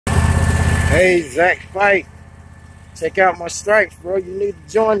Hey, Zach Fight. Check out my stripes, bro. You need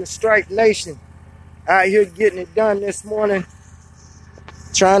to join the Stripe Nation. Out here getting it done this morning.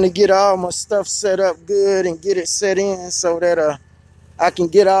 Trying to get all my stuff set up good and get it set in so that I can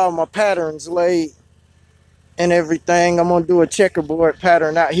get all my patterns laid and everything. I'm gonna do a checkerboard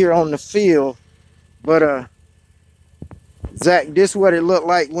pattern out here on the field. But Zach, this is what it looked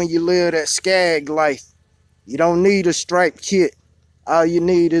like when you live that skag life. You don't need a stripe kit. All you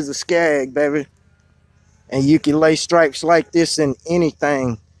need is a skag, baby. And you can lay stripes like this in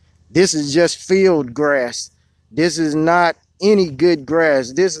anything. This is just field grass. This is not any good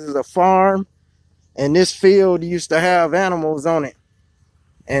grass. This is a farm, and this field used to have animals on it.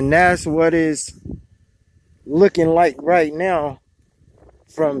 And that's what is looking like right now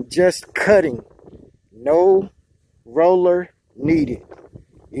from just cutting. No roller needed.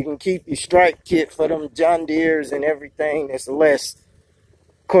 You can keep your stripe kit for them John Deeres and everything that's less.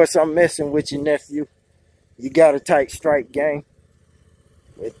 Of course, I'm messing with your nephew. You got a tight stripe game.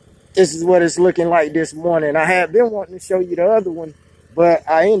 But this is what it's looking like this morning. I had been wanting to show you the other one, but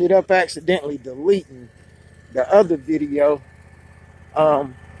I ended up accidentally deleting the other video. But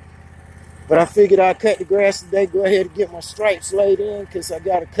I figured I'd cut the grass today, go ahead and get my stripes laid in, because I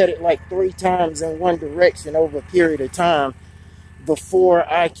got to cut it like 3 times in one direction over a period of time before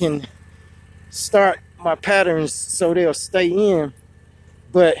I can start my patterns so they'll stay in.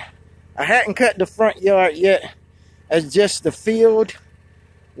 But I hadn't cut the front yard yet, as just the field.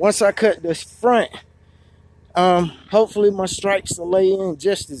 Once I cut this front, hopefully my stripes will lay in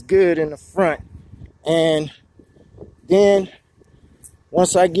just as good in the front. And then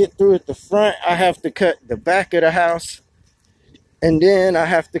once I get through at the front, I have to cut the back of the house. And then I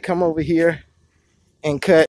have to come over here and cut